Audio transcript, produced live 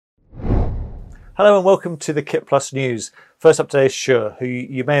Hello and welcome to the KitPlus News. First up today is Shure, who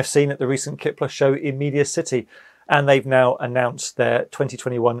you may have seen at the recent KitPlus Show in Media City, and they've now announced their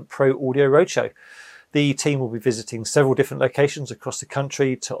 2021 Pro Audio Roadshow. The team will be visiting several different locations across the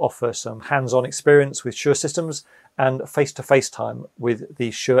country to offer some hands-on experience with Shure systems and face-to-face time with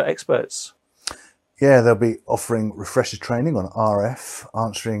the Shure experts. Yeah, they'll be offering refresher training on RF,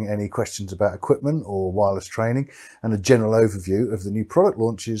 answering any questions about equipment or wireless training, and a general overview of the new product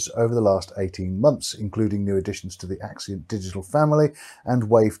launches over the last 18 months, including new additions to the Axient digital family and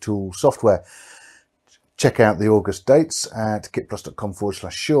WaveTool software. Check out the August dates at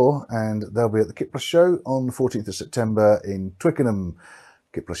kitplus.com/Shure, and they'll be at the KitPlus Show on the 14th of September in Twickenham.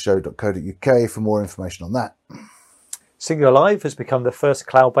 kitplusshow.co.uk for more information on that. Singular.live has become the first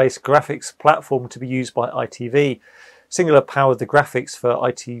cloud-based graphics platform to be used by ITV. Singular powered the graphics for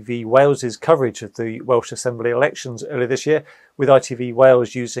ITV Wales's coverage of the Welsh Assembly elections earlier this year, with ITV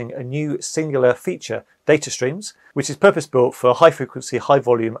Wales using a new Singular feature, Data Streams, which is purpose-built for high-frequency,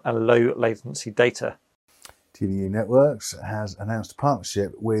 high-volume and low-latency data. TVU Networks has announced a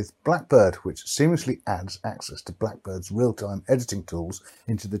partnership with Blackbird, which seamlessly adds access to Blackbird's real-time editing tools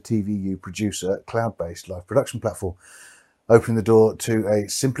into the TVU Producer cloud-based live production platform, opening the door to a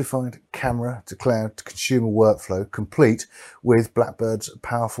simplified camera-to-cloud-to-consumer workflow complete with Blackbird's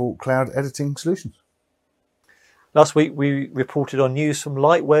powerful cloud editing solutions. Last week we reported on news from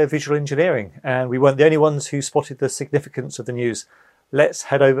Lightware Visual Engineering, and we weren't the only ones who spotted the significance of the news. Let's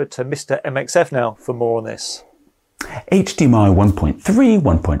head over to MrMXF now for more on this. HDMI 1.3,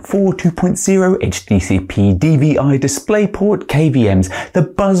 1.4, 2.0, HDCP, DVI, DisplayPort, KVMs. The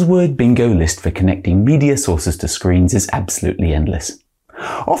buzzword bingo list for connecting media sources to screens is absolutely endless.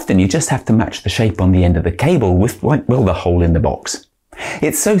 Often you just have to match the shape on the end of the cable with, well, the hole in the box.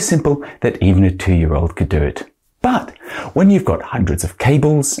 It's so simple that even a 2-year-old could do it. But when you've got hundreds of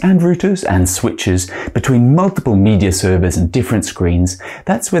cables and routers and switches between multiple media servers and different screens,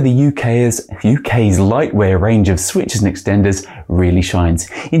 that's where the UK's Lightware range of switches and extenders really shines.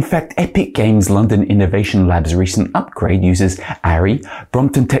 In fact, Epic Games London Innovation Lab's recent upgrade uses ARRI,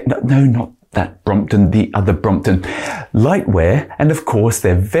 the other Brompton, Lightware, and of course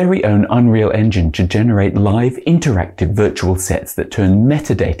their very own Unreal Engine to generate live interactive virtual sets that turn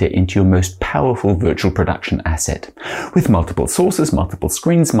metadata into your most powerful virtual production asset. With multiple sources, multiple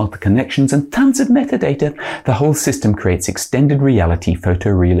screens, multiple connections, and tons of metadata, the whole system creates extended reality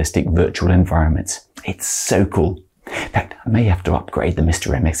photorealistic virtual environments. It's so cool. In fact, I may have to upgrade the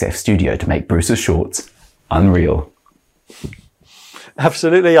MrMXF studio to make Bruce's shorts unreal.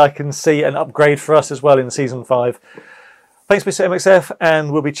 Absolutely, I can see an upgrade for us as well in Season 5. Thanks, MrMXF,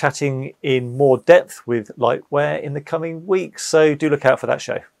 and we'll be chatting in more depth with Lightware in the coming weeks, so do look out for that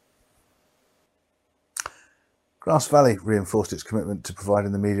show. Grass Valley reinforced its commitment to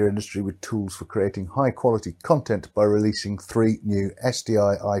providing the media industry with tools for creating high-quality content by releasing 3 new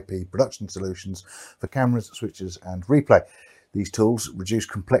SDI IP production solutions for cameras, switches and replay. These tools reduce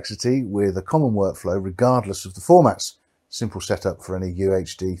complexity with a common workflow regardless of the formats. Simple setup for any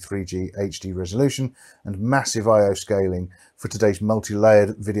UHD, 3G, HD resolution, and massive I/O scaling for today's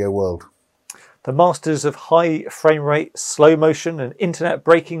multi-layered video world. The masters of high frame rate, slow motion and internet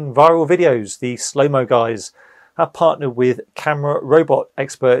breaking viral videos, the Slow-Mo guys, have partnered with camera robot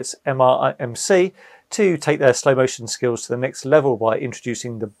experts MRMC to take their slow motion skills to the next level by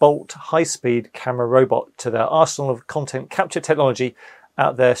introducing the Bolt high-speed camera robot to their arsenal of content capture technology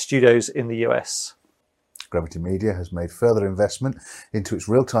at their studios in the US. GravityMedia has made further investment into its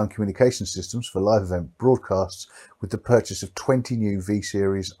real-time communication systems for live event broadcasts with the purchase of 20 new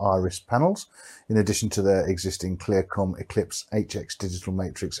V-Series Iris panels, in addition to their existing Clearcom Eclipse HX digital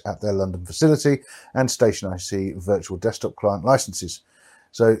matrix at their London facility and Station IC virtual desktop client licenses.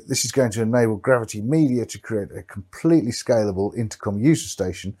 So this is going to enable GravityMedia to create a completely scalable intercom user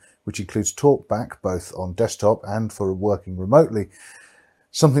station, which includes talkback both on desktop and for working remotely,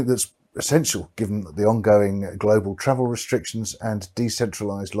 something that's essential given the ongoing global travel restrictions and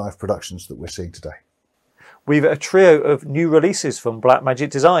decentralized live productions that we're seeing today. We've a trio of new releases from Blackmagic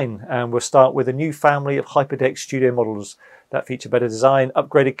Design, and we'll start with a new family of HyperDeck Studio models that feature better design,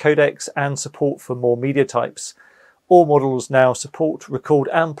 upgraded codecs and support for more media types. All models now support record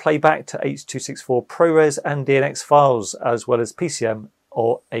and playback to H.264 ProRes and DNX files, as well as PCM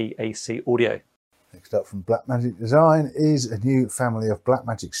or AAC audio. Next up from Blackmagic Design is a new family of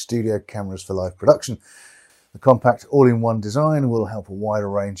Blackmagic Studio cameras for live production. The compact all-in-one design will help a wider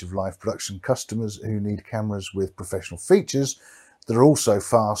range of live production customers who need cameras with professional features that are also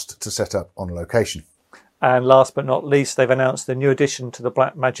fast to set up on location. And last but not least, they've announced the new addition to the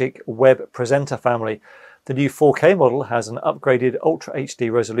Blackmagic Web Presenter family. The new 4K model has an upgraded Ultra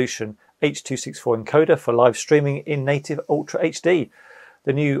HD resolution H.264 encoder for live streaming in native Ultra HD.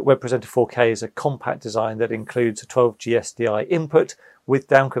 The new Web Presenter 4K is a compact design that includes a 12G SDI input with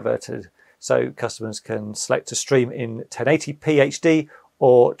down converted, so customers can select to stream in 1080p HD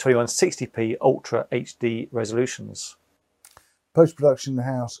or 2160p Ultra HD resolutions. Post-production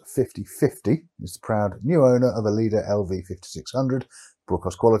house 5050 is the proud new owner of a Leader LV5600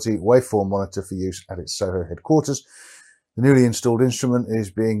 broadcast quality waveform monitor for use at its Soho headquarters. The newly installed instrument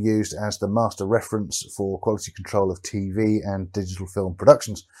is being used as the master reference for quality control of TV and digital film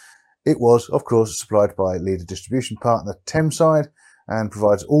productions. It was, of course, supplied by Leader distribution partner Thameside and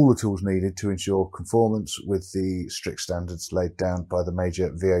provides all the tools needed to ensure conformance with the strict standards laid down by the major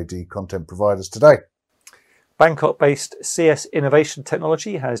VOD content providers today. Bangkok-based C.S. Innovation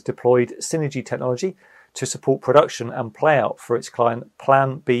Technology has deployed Cinegy technology to support production and playout for its client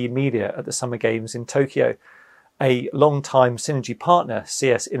Plan B Media at the Summer Games in Tokyo. A long-time Cinegy partner,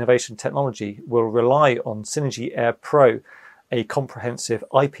 C.S. Innovation Technology, will rely on Cinegy Air Pro, a comprehensive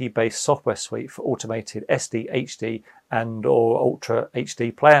IP-based software suite for automated SD, HD and or Ultra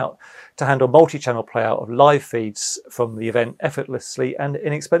HD playout to handle multi-channel playout of live feeds from the event effortlessly and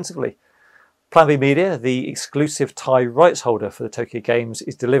inexpensively. Plan B Media, the exclusive Thai rights holder for the Tokyo Games,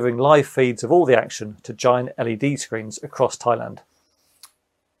 is delivering live feeds of all the action to giant LED screens across Thailand.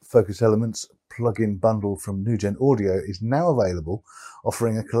 Focus Elements plug-in bundle from Nugen Audio is now available,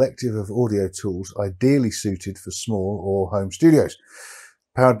 offering a collective of audio tools ideally suited for small or home studios.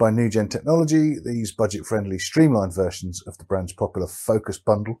 Powered by Nugen technology, these budget-friendly streamlined versions of the brand's popular Focus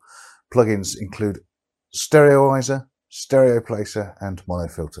bundle plugins include Stereoizer, Stereo Placer and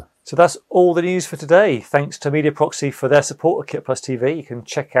Monofilter. So that's all the news for today. Thanks to Media Proxy for their support of KitPlus TV. You can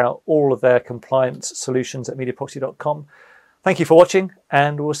check out all of their compliance solutions at MediaProxy.com. Thank you for watching,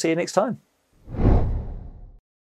 and we'll see you next time.